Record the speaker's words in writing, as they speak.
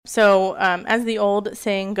So as the old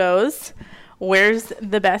saying goes, where's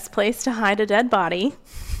the best place to hide a dead body?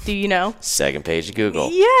 Do you know? Second page of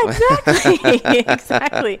Google. Yeah, exactly.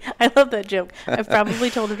 Exactly. I love that joke. I've probably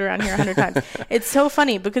told it around here 100 times. It's so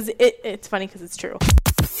funny because it's funny because it's true.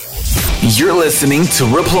 You're listening to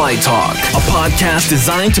Reply Talk, a podcast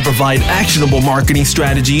designed to provide actionable marketing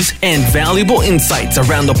strategies and valuable insights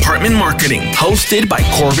around apartment marketing, hosted by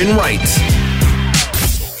Corbin Wright.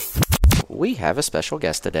 We have a special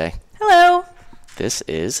guest today. Hello. This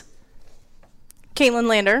is Caitlin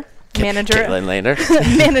Lander,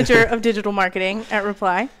 manager of digital marketing at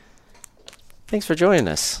Reply. Thanks for joining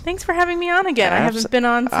us. Thanks for having me on again. I haven't been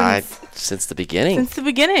on since the beginning. Since the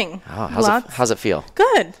beginning. Oh, how's it feel?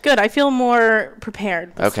 Good. I feel more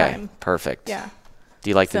prepared this time. Perfect. Yeah. Do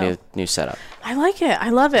you like the new setup? I like it. I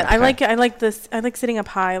love it. Okay. I like this. I like sitting up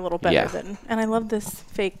high a little better and I love this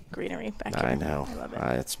fake greenery back here. I know. I love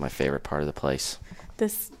it. It's my favorite part of the place.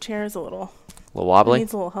 This chair is a little wobbly? It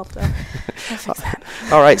needs a little help though. I'll fix that.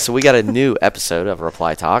 All right, so we got a new episode of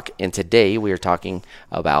Reply Talk, and today we are talking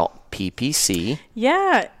about PPC.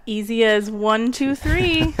 Yeah, easy as 1, 2,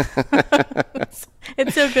 3.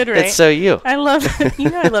 It's so good, right? It's so you. I love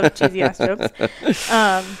I love cheesy ass jokes.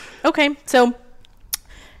 Okay, so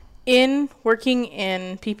in working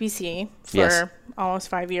in PPC for almost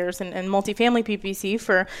 5 years and multifamily PPC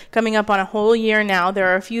for coming up on a whole year now, there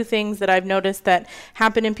are a few things that I've noticed that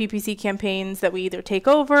happen in PPC campaigns that we either take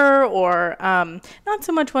over or not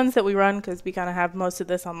so much ones that we run because we kind of have most of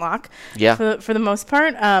this on lock for the most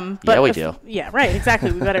part. But we do. Yeah, right,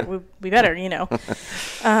 exactly. We better, you know.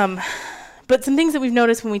 But some things that we've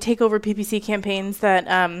noticed when we take over PPC campaigns that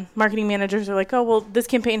marketing managers are like, oh, well, this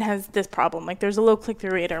campaign has this problem. Like there's a low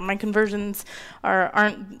click-through rate or my conversions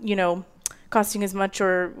aren't, costing as much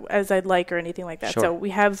or as I'd like or anything like that. Sure. So we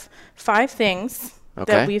have 5 things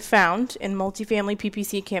that we've found in multifamily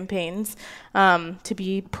PPC campaigns to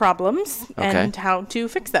be problems and how to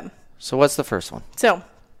fix them. So what's the first one? So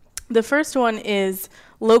the first one is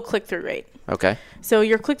low click-through rate. Okay. So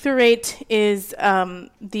your click-through rate is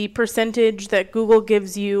the percentage that Google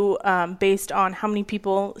gives you based on how many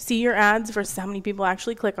people see your ads versus how many people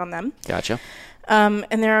actually click on them. Gotcha. And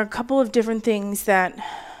there are a couple of different things that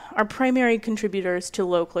are primary contributors to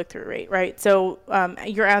low click-through rate, right? So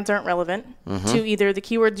your ads aren't relevant to either the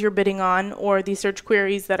keywords you're bidding on or the search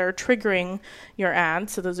queries that are triggering your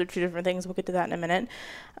ads. So those are 2 different things. We'll get to that in a minute.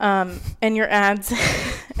 And your ads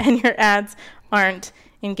aren't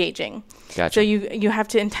engaging. Gotcha. So you have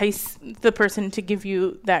to entice the person to give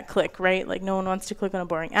you that click, right? Like no one wants to click on a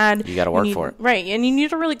boring ad. You got to work for it. Right. And you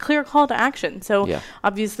need a really clear call to action. So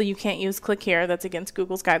obviously you can't use click here. That's against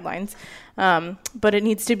Google's guidelines. But it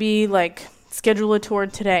needs to be like schedule a tour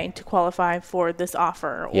today to qualify for this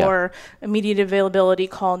offer or immediate availability,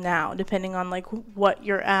 call now, depending on like what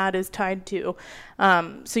your ad is tied to.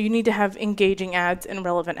 So you need to have engaging ads and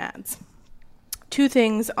relevant ads. 2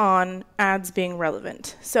 things on ads being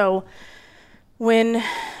relevant. So when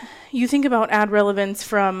you think about ad relevance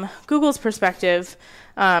from Google's perspective,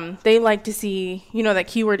 they like to see, that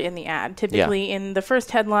keyword in the ad, typically in the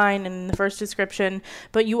first headline and the first description,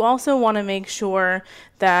 but you also want to make sure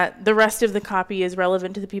that the rest of the copy is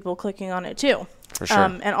relevant to the people clicking on it too. For sure.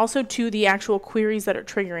 And also to the actual queries that are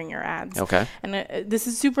triggering your ads. Okay. And this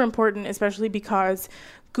is super important, especially because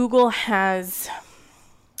Google has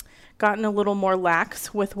gotten a little more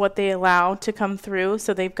lax with what they allow to come through.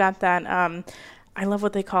 So they've got that, I love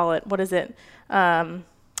what they call it. What is it?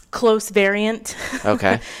 Close variant.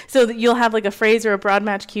 Okay. So that you'll have like a phrase or a broad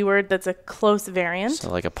match keyword that's a close variant. So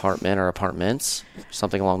like apartment or apartments,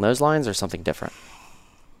 something along those lines or something different?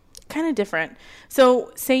 Kind of different.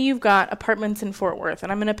 So say you've got apartments in Fort Worth,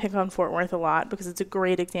 and I'm going to pick on Fort Worth a lot because it's a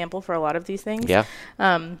great example for a lot of these things. Yeah.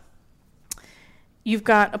 You've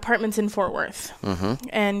got apartments in Fort Worth,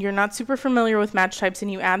 and you're not super familiar with match types,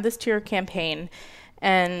 and you add this to your campaign,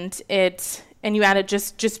 and you add it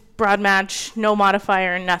just broad match, no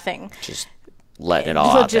modifier, nothing. Just letting it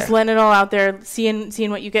all out there. Just letting it all out there,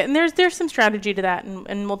 seeing what you get, and there's some strategy to that,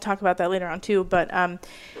 and we'll talk about that later on too. But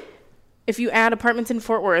if you add apartments in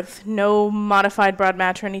Fort Worth, no modified broad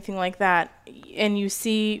match or anything like that, and you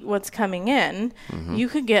see what's coming in, you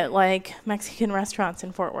could get like Mexican restaurants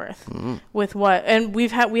in Fort Worth with what, and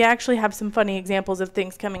we actually have some funny examples of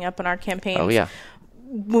things coming up in our campaigns. Oh yeah.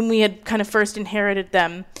 When we had kind of first inherited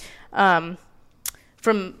them from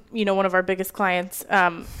one of our biggest clients,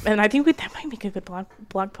 and I think that might make a good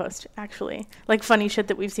blog post actually, like funny shit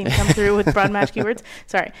that we've seen come through with broad match keywords.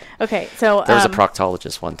 Sorry. Okay, so there was a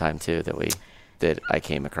proctologist one time too that I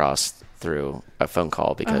came across through a phone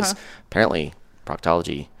call because apparently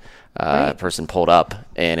proctology person pulled up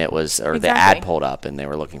and it was, or the ad pulled up and they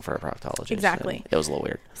were looking for a proctologist. Exactly. It was a little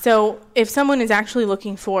weird. So if someone is actually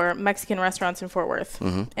looking for Mexican restaurants in Fort Worth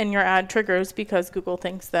and your ad triggers because Google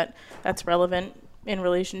thinks that that's relevant in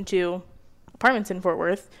relation to apartments in Fort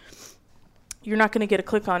Worth, you're not going to get a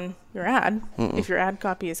click on your ad if your ad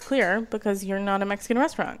copy is clear because you're not a Mexican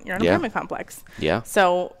restaurant. You're an apartment complex. Yeah.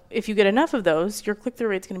 So if you get enough of those, your click-through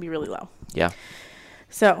rate's going to be really low. Yeah.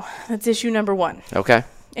 So that's issue number 1. Okay.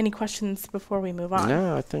 Any questions before we move on?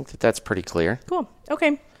 No, I think that's pretty clear. Cool.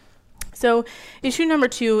 Okay. So issue number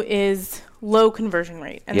 2 is low conversion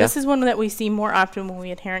rate. And this is one that we see more often when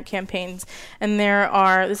we inherit campaigns. And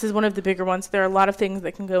this is one of the bigger ones. There are a lot of things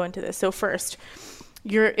that can go into this. So first,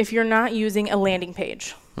 if you're not using a landing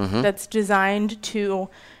page that's designed to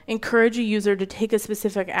encourage a user to take a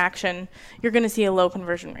specific action, you're going to see a low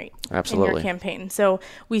conversion rate in your campaign. So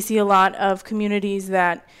we see a lot of communities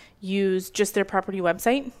that use just their property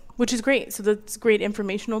website, which is great. So that's a great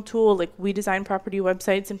informational tool. Like we design property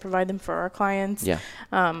websites and provide them for our clients. Yeah.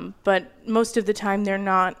 But most of the time they're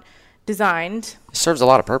not designed. It serves a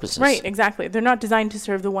lot of purposes. Right, exactly. They're not designed to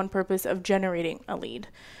serve the one purpose of generating a lead.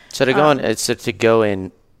 So to go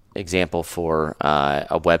in example for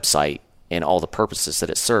a website and all the purposes that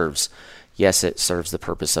it serves, yes, it serves the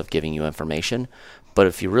purpose of giving you information. But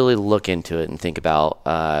if you really look into it and think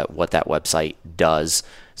about what that website does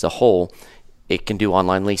as a whole, it can do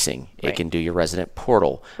online leasing. It can do your resident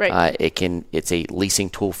portal. It's a leasing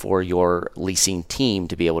tool for your leasing team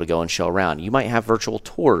to be able to go and show around. You might have virtual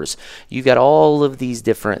tours. You've got all of these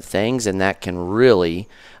different things, and that can really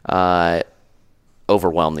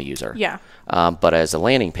overwhelm the user. Yeah. But as a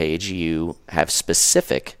landing page, you have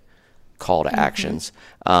specific call to actions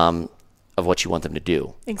of what you want them to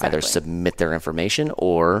do. Exactly. Either submit their information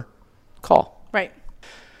or call. Right.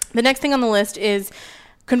 The next thing on the list is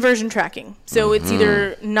conversion tracking. So it's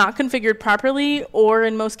either not configured properly, or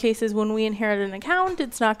in most cases when we inherit an account,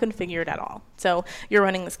 it's not configured at all. So you're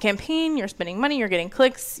running this campaign, you're spending money, you're getting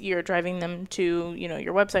clicks, you're driving them to,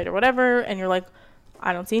 your website or whatever, and you're like,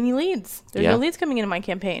 I don't see any leads. There's no leads coming into my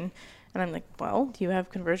campaign. And I'm like, well, do you have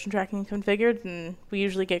conversion tracking configured? And we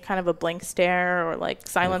usually get kind of a blank stare or like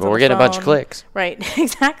silence. We're getting a bunch of clicks. Right,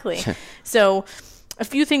 exactly. So a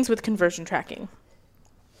few things with conversion tracking.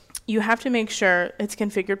 You have to make sure it's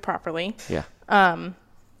configured properly. Yeah.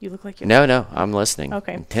 You look like you're... No, I'm listening.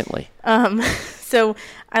 Okay. Intently. So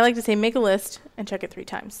I like to say make a list and check it 3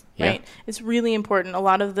 times, right? It's really important. A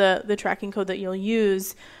lot of the tracking code that you'll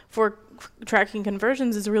use for tracking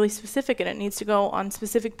conversions is really specific, and it needs to go on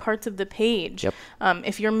specific parts of the page. Yep.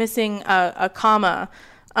 If you're missing a comma,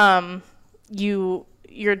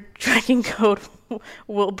 your tracking code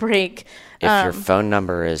will break. If your phone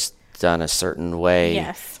number is done a certain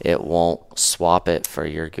way, it won't swap it for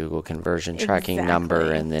your Google conversion tracking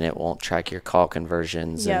number, and then it won't track your call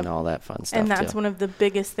conversions and all that fun stuff. And that's one of the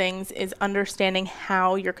biggest things, is understanding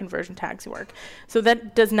how your conversion tags work. So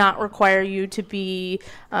that does not require you to be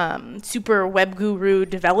super web guru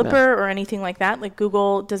developer or anything like that. Like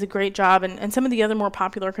Google does a great job, and some of the other more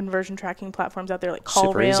popular conversion tracking platforms out there like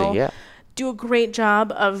CallRail do a great job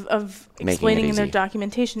of explaining in their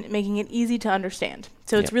documentation, making it easy to understand.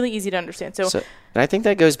 So it's really easy to understand. So and I think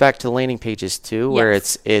that goes back to landing pages too, where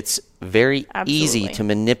it's very easy to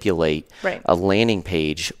manipulate a landing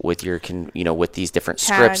page with your with these different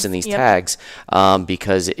scripts and these tags,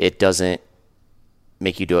 because it doesn't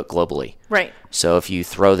make you do it globally. Right. So if you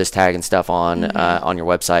throw this tag and stuff on your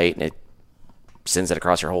website and it sends it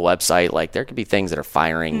across your whole website, like there could be things that are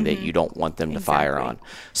firing that you don't want them to fire on.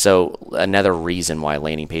 So another reason why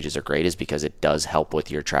landing pages are great is because it does help with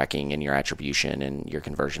your tracking and your attribution and your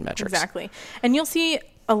conversion metrics. Exactly. And you'll see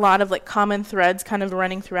a lot of like common threads kind of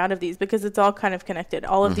running throughout of these, because it's all kind of connected.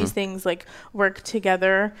 All of these things like work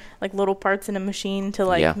together like little parts in a machine to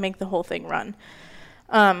like make the whole thing run.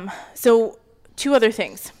 So 2 other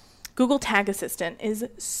things. Google Tag Assistant is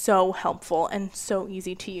so helpful and so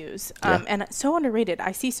easy to use, and so underrated.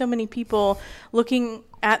 I see so many people looking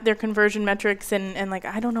at their conversion metrics and like,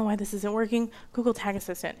 I don't know why this isn't working. Google Tag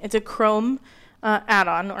Assistant. It's a Chrome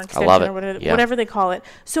add-on or extension or whatever they call it.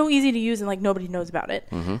 So easy to use, and like nobody knows about it.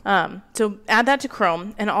 So add that to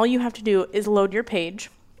Chrome, and all you have to do is load your page,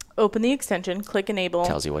 open the extension, click enable.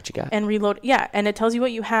 Tells you what you got. And reload. Yeah, and it tells you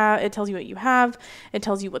what you have. It tells you what you have. It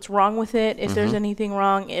tells you what's wrong with it. If there's anything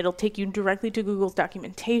wrong, it'll take you directly to Google's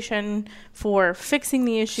documentation for fixing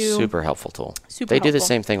the issue. Super helpful tool. They do the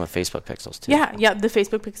same thing with Facebook Pixels too. Yeah, the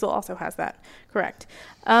Facebook Pixel also has that. Correct.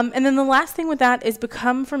 And then the last thing with that is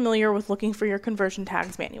become familiar with looking for your conversion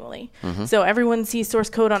tags manually. So everyone sees source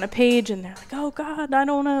code on a page and they're like, "Oh God, I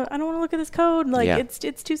don't want to look at this code. Like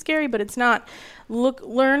it's too scary," but it's not.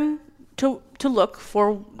 Learn to look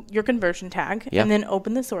for your conversion tag, Yeah. and then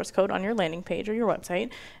open the source code on your landing page or your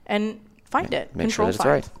website and find it. Make sure that it's find.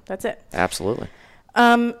 right. That's it. Absolutely.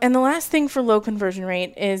 And the last thing for low conversion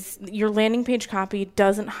rate is your landing page copy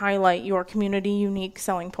doesn't highlight your community unique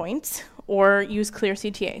selling points or use clear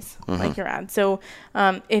CTAs like your ad. So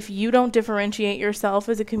if you don't differentiate yourself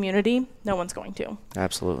as a community, no one's going to.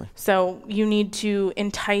 Absolutely. So you need to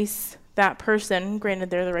entice that person, granted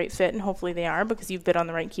they're the right fit, and hopefully they are because you've bid on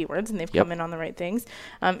the right keywords and they've come in on the right things.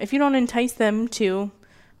 If you don't entice them to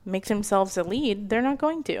make themselves a lead, they're not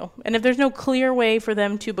going to. And if there's no clear way for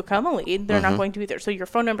them to become a lead, they're not going to either. So your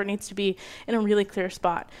phone number needs to be in a really clear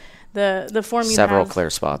spot. The form you Several have, clear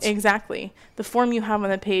spots. Exactly. The form you have on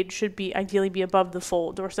the page should be ideally be above the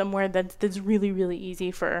fold or somewhere that's really, really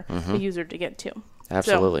easy for the user to get to.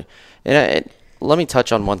 Absolutely. And let me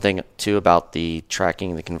touch on one thing too about the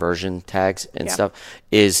tracking the conversion tags and stuff,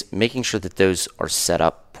 is making sure that those are set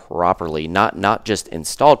up properly, not just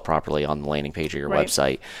installed properly on the landing page of your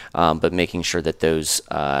website, but making sure that those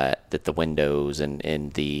that the windows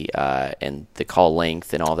and the call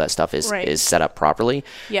length and all that stuff is set up properly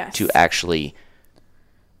to actually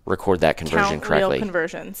record that conversion correctly. Real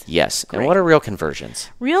conversions. Yes. Great. And what are real conversions?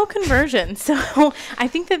 Real conversions. So I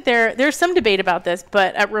think that there's some debate about this,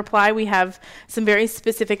 but at Reply we have some very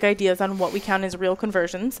specific ideas on what we count as real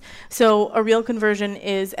conversions. So a real conversion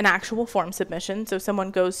is an actual form submission. So someone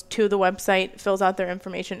goes to the website, fills out their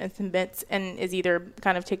information and submits, and is either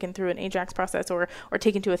kind of taken through an AJAX process or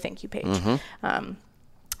taken to a thank you page.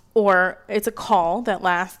 Or it's a call that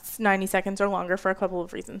lasts 90 seconds or longer for a couple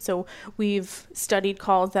of reasons. So we've studied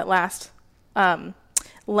calls that last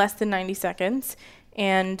less than 90 seconds,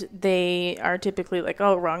 and they are typically like,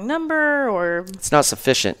 wrong number, or it's not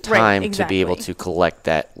sufficient time to be able to collect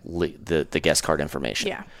that the guest card information.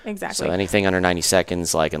 Yeah, exactly. So anything under 90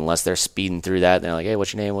 seconds, like unless they're speeding through that, they're like, hey,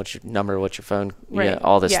 what's your name, what's your number, what's your phone,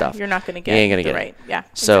 all this stuff. You're not going to get you ain't gonna get right. it. Yeah,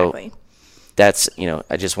 so exactly. That's,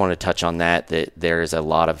 I just want to touch on that there's a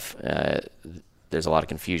lot of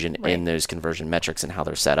confusion in those conversion metrics and how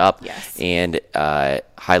they're set up. Yes. And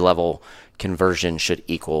high level conversion should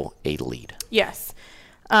equal a lead. Yes.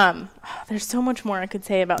 There's so much more I could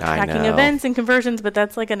say about tracking events and conversions, but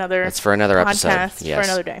that's like that's for another podcast for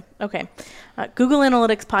another day. Okay. Google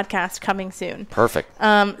Analytics podcast coming soon. Perfect.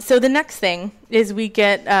 So the next thing is we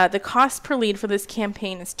get the cost per lead for this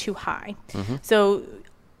campaign is too high. So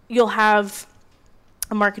you'll have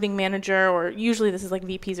a marketing manager, or usually this is like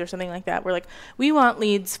VPs or something like that, where like, we want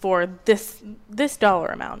leads for this dollar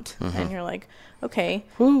amount. And you're like, okay.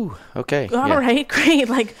 Ooh, okay. All right, great.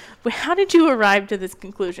 Like, how did you arrive to this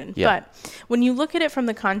conclusion? Yeah. But when you look at it from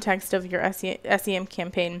the context of your SEM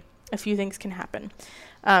campaign, a few things can happen.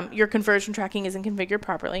 Your conversion tracking isn't configured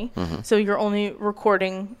properly, so you're only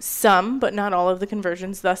recording some, but not all of the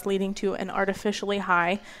conversions, thus leading to an artificially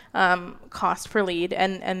high cost per lead,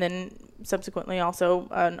 and then subsequently also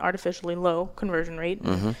an artificially low conversion rate.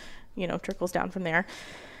 Trickles down from there.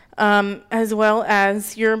 As well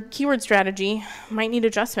as your keyword strategy might need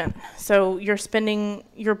adjustment. So you're spending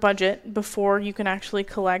your budget before you can actually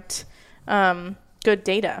collect good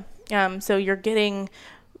data. So you're getting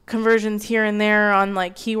conversions here and there on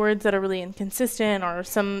like keywords that are really inconsistent, or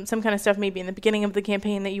some kind of stuff maybe in the beginning of the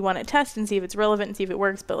campaign that you want to test and see if it's relevant and see if it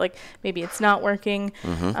works, but like maybe it's not working.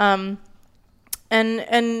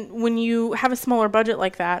 And when you have a smaller budget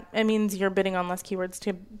like that, it means you're bidding on less keywords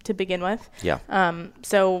to begin with. Yeah.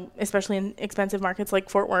 So especially in expensive markets like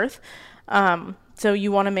Fort Worth. So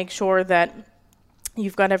you want to make sure that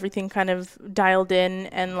you've got everything kind of dialed in,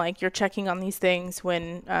 and like you're checking on these things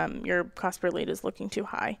when your cost per lead is looking too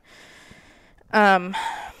high. And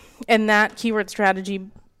that keyword strategy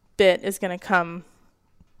bit is going to come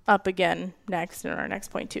up again next in our next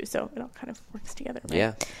point too. So it all kind of works together.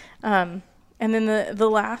 Right? Yeah. And then the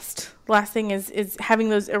last thing is having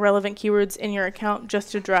those irrelevant keywords in your account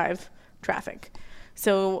just to drive traffic.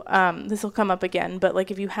 So this will come up again, but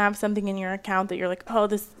like if you have something in your account that you're like,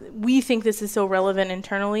 we think this is so relevant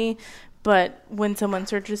internally, but when someone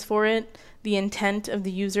searches for it, the intent of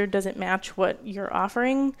the user doesn't match what you're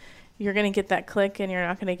offering, you're going to get that click and you're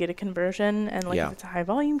not going to get a conversion. And like if it's a high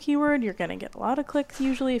volume keyword, you're going to get a lot of clicks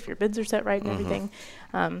usually if your bids are set right and everything.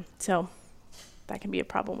 So that can be a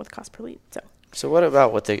problem with cost per lead. So what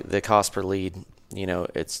about with the cost per lead?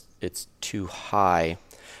 It's too high.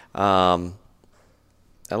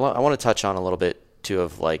 I want to touch on a little bit too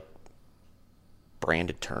of like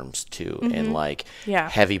branded terms too, and like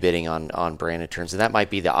heavy bidding on branded terms, and that might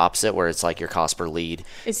be the opposite, where it's like your cost per lead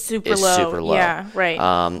is super low. Yeah, right.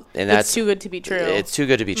 And that's too good to be true. It's too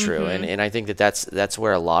good to be true, and I think that's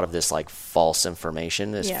where a lot of this like false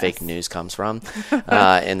information, this fake news comes from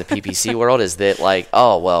in the PPC world, is that like,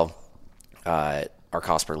 oh well, our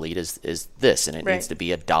cost per lead is this, and it needs to be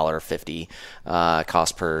 $1.50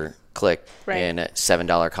 cost per click and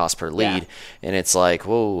 $7 cost per lead, and it's like,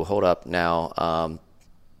 whoa, hold up now.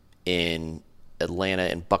 In Atlanta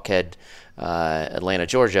and Buckhead, Atlanta,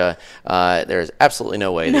 Georgia, there's absolutely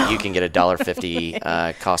no way that you can get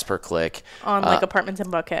 $1.50 cost per click on like apartments in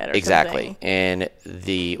Buckhead or exactly. something.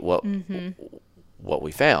 And what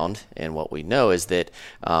we found and what we know is that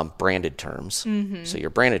branded terms, so your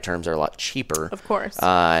branded terms are a lot cheaper, of course,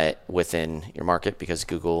 within your market, because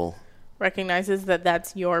Google recognizes that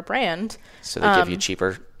that's your brand. So they give you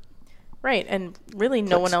cheaper. Right, and really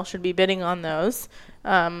no one else should be bidding on those.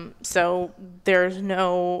 So there's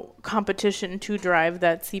no competition to drive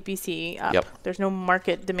that CPC up. There's no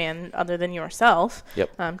market demand other than yourself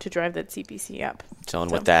to drive that CPC up. So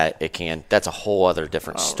with that, that's a whole other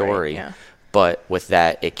different story. Right, but with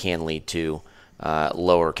that, it can lead to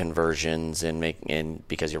lower conversions and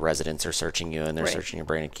because your residents are searching you and they're searching your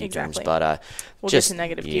branded key terms. But we'll get to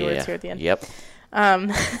negative keywords here at the end. Yep.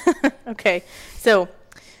 Okay, so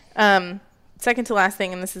second to last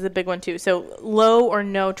thing, and this is a big one too. So low or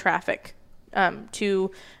no traffic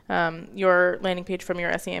to your landing page from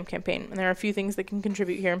your SEM campaign. And there are a few things that can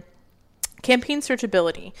contribute here. Campaign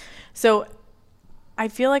searchability. So I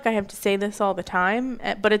feel like I have to say this all the time,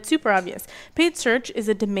 but it's super obvious. Paid search is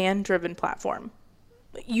a demand-driven platform.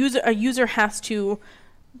 A user has to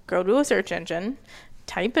go to a search engine,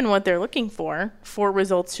 type in what they're looking for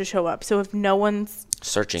results to show up. So if no one's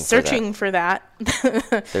searching for that,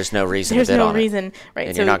 there's no reason to bid on it. Right?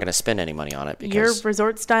 And so you're not going to spend any money on it, because your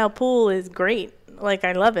resort-style pool is great. Like,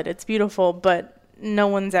 I love it. It's beautiful, but no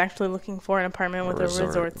one's actually looking for an apartment with a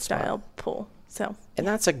resort-style pool. And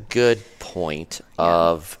that's a good point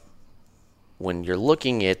of when you're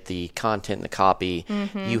looking at the content and the copy,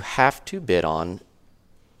 you have to bid on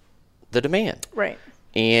the demand. Right.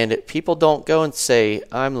 And people don't go and say,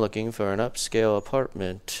 I'm looking for an upscale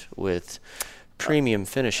apartment with premium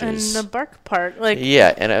finishes. And the Bark Park.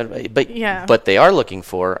 But they are looking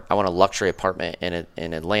for, I want a luxury apartment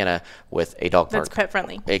in Atlanta with a dog park. That's pet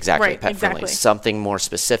friendly. Exactly, pet friendly. Something more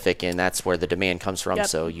specific, and that's where the demand comes from.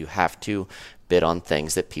 So you have to bid on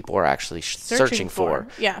things that people are actually searching for,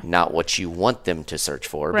 not what you want them to search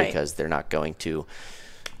for, because they're not going to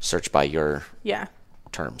search by your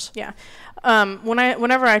terms. Yeah.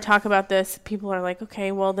 Whenever I talk about this, people are like,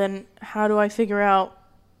 okay, well then how do I figure out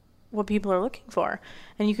what people are looking for?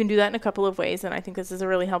 And you can do that in a couple of ways, and I think this is a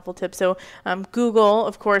really helpful tip. So Google,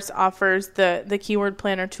 of course, offers the keyword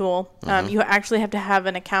planner tool. You actually have to have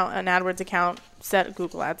an AdWords account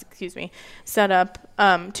Google Ads, set up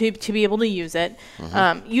to be able to use it.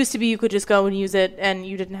 Used to be you could just go and use it and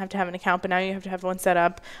you didn't have to have an account, but now you have to have one set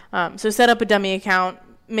up. So set up a dummy account,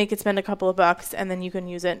 make it spend a couple of bucks, and then you can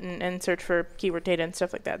use it and search for keyword data and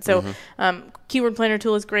stuff like that. So keyword planner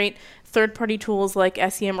tool is great. Third-party tools like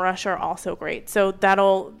SEMrush are also great. So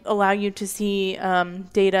that'll allow you to see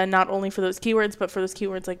data not only for those keywords, but for those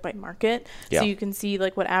keywords like by market. So you can see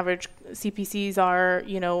like what average CPCs are,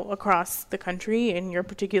 across the country in your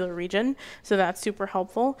particular region. So that's super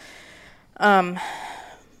helpful. But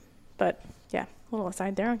yeah, a little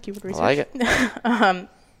aside there on keyword research. I like it.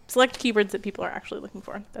 Select keywords that people are actually looking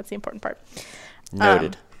for. That's the important part.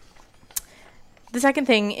 Noted. The second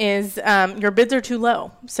thing is your bids are too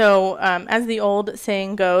low. So as the old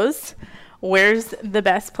saying goes, where's the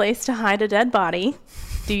best place to hide a dead body?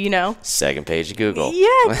 Do you know? Second page of Google.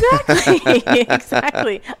 Yeah, exactly.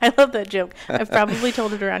 Exactly. I love that joke. I've probably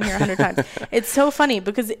told it around here 100 times. It's so funny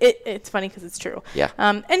because it's funny because it's true. Yeah.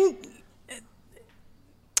 And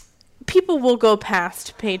people will go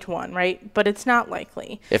past page 1, right? But it's not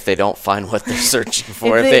likely if they don't find what they're searching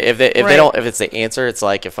for. if it's the answer, it's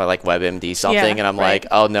like if I like WebMD something and I'm like,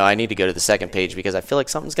 oh no, I need to go to the second page because I feel like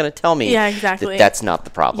something's going to tell me that that's not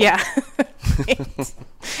the problem. Yeah.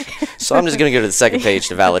 So I'm just going to go to the second page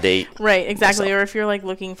to validate. Right, exactly. Myself. Or if you're like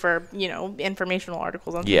looking for, informational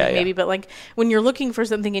articles on something maybe, but like when you're looking for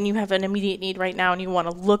something and you have an immediate need right now and you want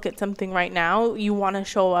to look at something right now, you want to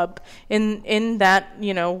show up in that,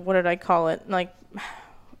 what did I call it? Like,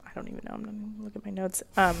 I don't even know. I'm going to look at my notes.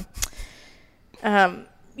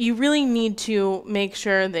 You really need to make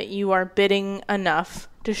sure that you are bidding enough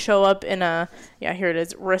to show up in a, here it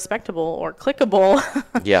is, respectable or clickable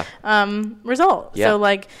result. Yeah. So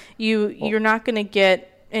like you're not going to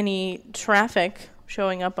get any traffic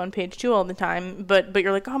showing up on page 2 all the time, but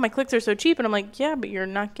you're like, oh, my clicks are so cheap, and I'm like, yeah, but you're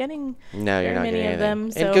not getting you're not many getting of them.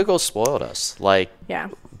 And So Google spoiled us. Like, yeah.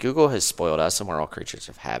 Google has spoiled us, and we're all creatures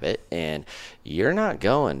of habit, and you're not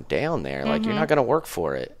going down there. Like, you're not going to work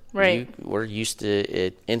for it. Right. We're used to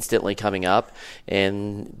it instantly coming up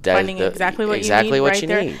and finding exactly what you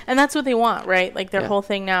need. And that's what they want, right? Like their whole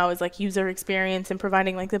thing now is like user experience and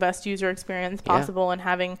providing like the best user experience possible,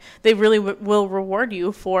 and they really will reward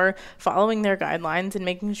you for following their guidelines and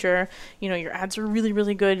making sure, your ads are really,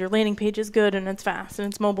 really good, your landing page is good, and it's fast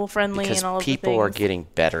and it's mobile friendly, and all of the things. People are getting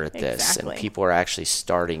better at this, and people are actually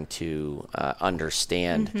starting to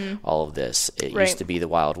understand all of this. It used to be the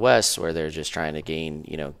Wild West where they're just trying to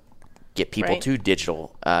gain, get people to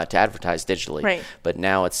digital, to advertise digitally. Right. But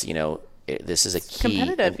now it's, this is a key,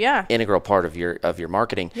 integral part of your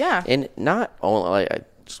marketing. Yeah. And not only, I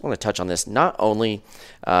just want to touch on this, not only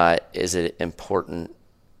is it important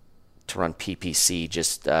to run PPC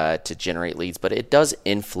just to generate leads, but it does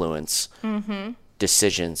influence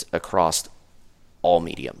decisions across all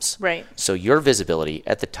mediums. Right. So your visibility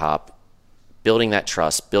at the top, building that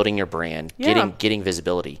trust, building your brand, getting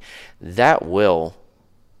visibility, that will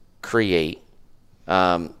create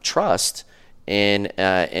trust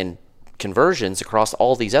and conversions across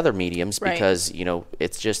all these other mediums, because you're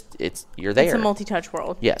there. It's a multi-touch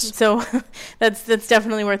world. Yes. So that's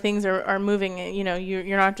definitely where things are moving.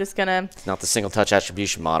 You're not just gonna. It's not the single touch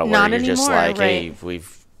attribution model where not you're anymore, just like, right. hey,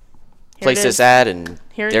 we've placed this ad and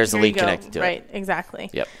there's the lead connected to it. Right.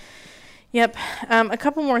 Exactly. Yep. A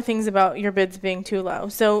couple more things about your bids being too low.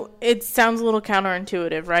 So it sounds a little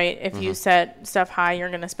counterintuitive, right? If you set stuff high, you're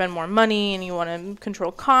going to spend more money and you want to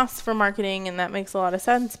control costs for marketing, and that makes a lot of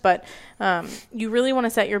sense. But you really want to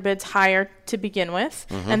set your bids higher to begin with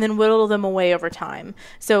and then whittle them away over time.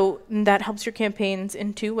 So that helps your campaigns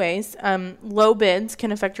in two ways. Low bids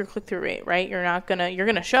can affect your click-through rate, right? You're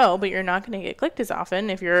going to show, but you're not going to get clicked as often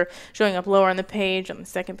if you're showing up lower on the page, on the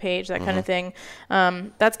second page, that kind of thing.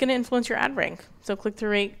 That's going to influence your ad rank. So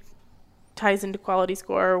click-through rate ties into quality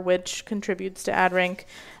score, which contributes to ad rank,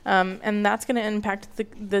 and that's going to impact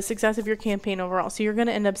the success of your campaign overall. So you're going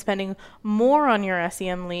to end up spending more on your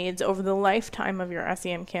SEM leads over the lifetime of your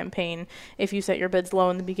SEM campaign if you set your bids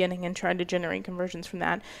low in the beginning and try to generate conversions from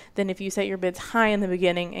that, than if you set your bids high in the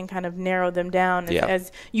beginning and kind of narrow them down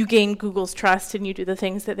as you gain Google's trust and you do the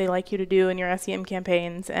things that they like you to do in your SEM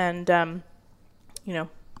campaigns, and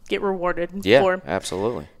get rewarded for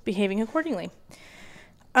absolutely behaving accordingly.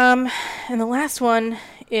 And the last one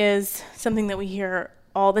is something that we hear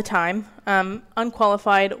all the time,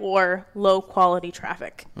 unqualified or low quality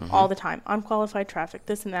traffic, all the time, unqualified traffic,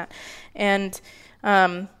 this and that. And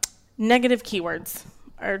negative keywords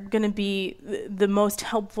are going to be the most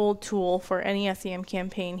helpful tool for any SEM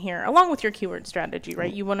campaign here, along with your keyword strategy,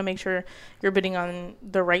 right? You want to make sure you're bidding on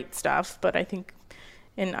the right stuff, but I think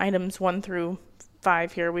in items 1 through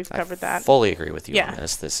 5 here, we've covered that. Fully agree with you on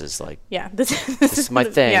this. This is like, this is my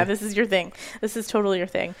thing. Yeah, this is your thing. This is totally your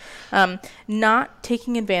thing. Not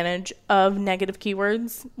taking advantage of negative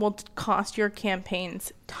keywords will cost your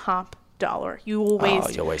campaigns top dollar. You'll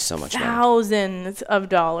waste so much thousands of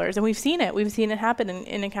dollars, and we've seen it. We've seen it happen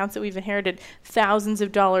in accounts that we've inherited. Thousands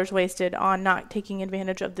of dollars wasted on not taking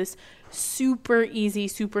advantage of this super easy,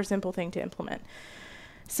 super simple thing to implement.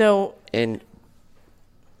 So, and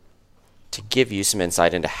to give you some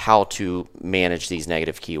insight into how to manage these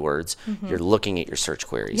negative keywords, you're looking at your search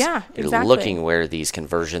queries. Yeah, you're looking where these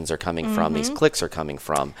conversions are coming from, these clicks are coming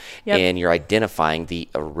from, and you're identifying the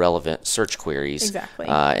irrelevant search queries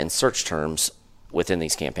and search terms within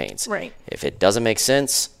these campaigns. Right. If it doesn't make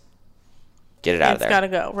sense, get it out of there. It's got to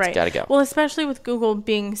go, right. It's got to go. Well, especially with Google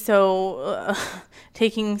being so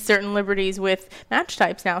taking certain liberties with match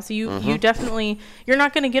types now. So you definitely, you're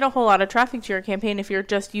not going to get a whole lot of traffic to your campaign if you're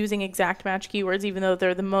just using exact match keywords, even though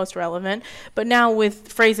they're the most relevant. But now with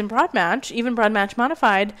phrase and broad match, even broad match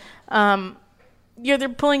modified, they're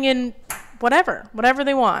pulling in whatever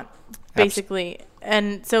they want, basically.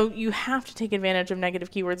 And so you have to take advantage of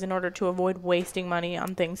negative keywords in order to avoid wasting money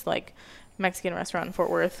on things like Mexican restaurant in Fort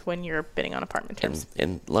Worth when you're bidding on apartment terms.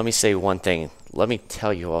 And let me say one thing. Let me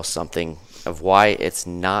tell you all something of why it's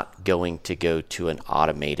not going to go to an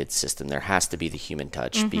automated system. There has to be the human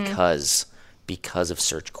touch because of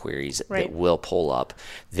search queries that will pull up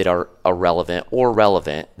that are irrelevant or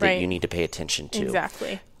relevant that you need to pay attention to.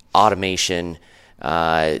 Exactly. Automation,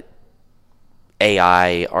 AI,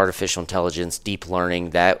 artificial intelligence, deep learning,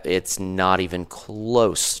 that it's not even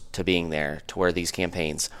close to being there to where these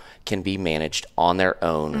campaigns can be managed on their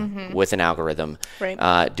own with an algorithm,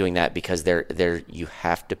 doing that, because you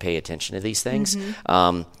have to pay attention to these things,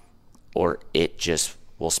 or it just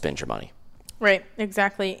will spend your money. Right,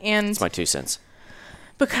 exactly. And that's my 2 cents.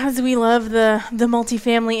 Because we love the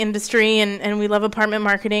multifamily industry and we love apartment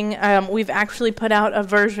marketing, we've actually put out a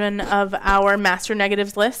version of our master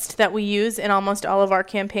negatives list that we use in almost all of our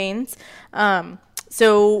campaigns.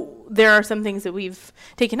 So there are some things that we've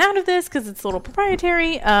taken out of this because it's a little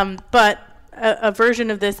proprietary, but a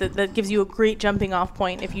version of this that gives you a great jumping off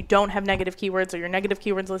point if you don't have negative keywords or your negative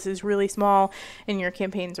keywords list is really small in your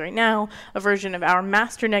campaigns right now. A version of our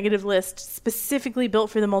master negative list specifically built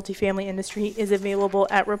for the multifamily industry is available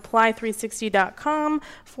at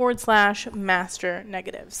reply360.com/master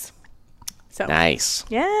negatives. So nice.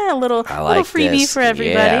 Yeah, a little freebie this. For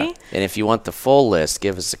everybody. Yeah. And if you want the full list,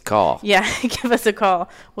 give us a call. Yeah, give us a call.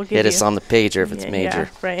 We'll hit us on the pager if it's major.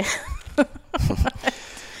 Yeah, right.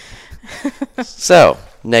 So,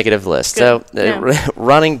 negative list. Good. So,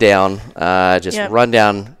 running down, run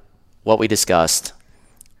down what we discussed.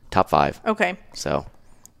 Top 5. Okay. So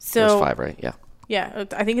there's 5, right? Yeah. Yeah,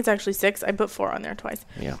 I think it's actually 6. I put 4 on there twice.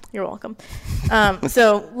 Yeah. You're welcome.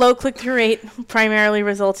 So low click-through rate, primarily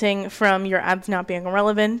resulting from your ads not being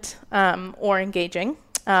relevant or engaging.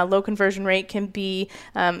 Low conversion rate can be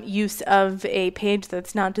use of a page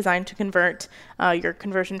that's not designed to convert. Your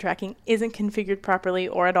conversion tracking isn't configured properly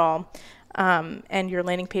or at all. And your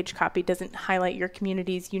landing page copy doesn't highlight your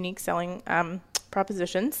community's unique selling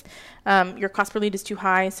propositions. Your cost per lead is too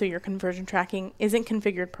high, so your conversion tracking isn't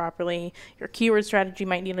configured properly. Your keyword strategy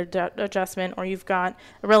might need an adjustment, or you've got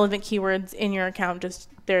irrelevant keywords in your account just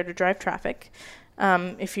there to drive traffic.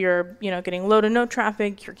 If you're getting low to no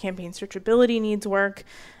traffic, your campaign searchability needs work.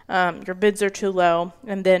 Your bids are too low,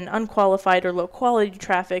 and then unqualified or low quality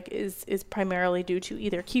traffic is primarily due to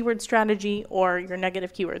either keyword strategy or your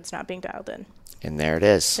negative keywords not being dialed in. And there it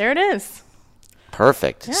is. There it is.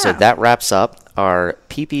 Perfect. Yeah. So that wraps up our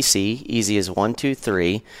PPC, easy as 1, 2,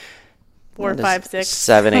 3, 4, 5, 6,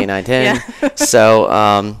 7, 8, 9, 10. Yeah.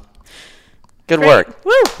 So good great. work.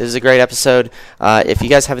 Woo. This is a great episode. If you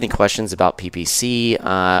guys have any questions about PPC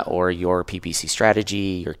or your PPC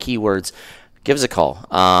strategy, your keywords, give us a call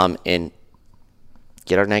and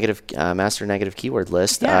get our master negative keyword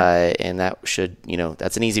list. Yeah. And that should,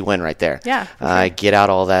 that's an easy win right there. Yeah. Sure. Get out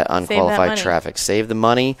all that unqualified Save traffic. Save the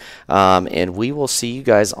money. And we will see you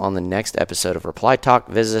guys on the next episode of Reply Talk.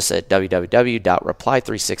 Visit us at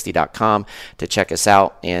www.reply360.com to check us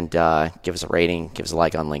out and give us a rating, give us a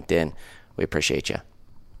like on LinkedIn. We appreciate you.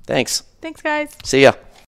 Thanks. Thanks, guys. See ya.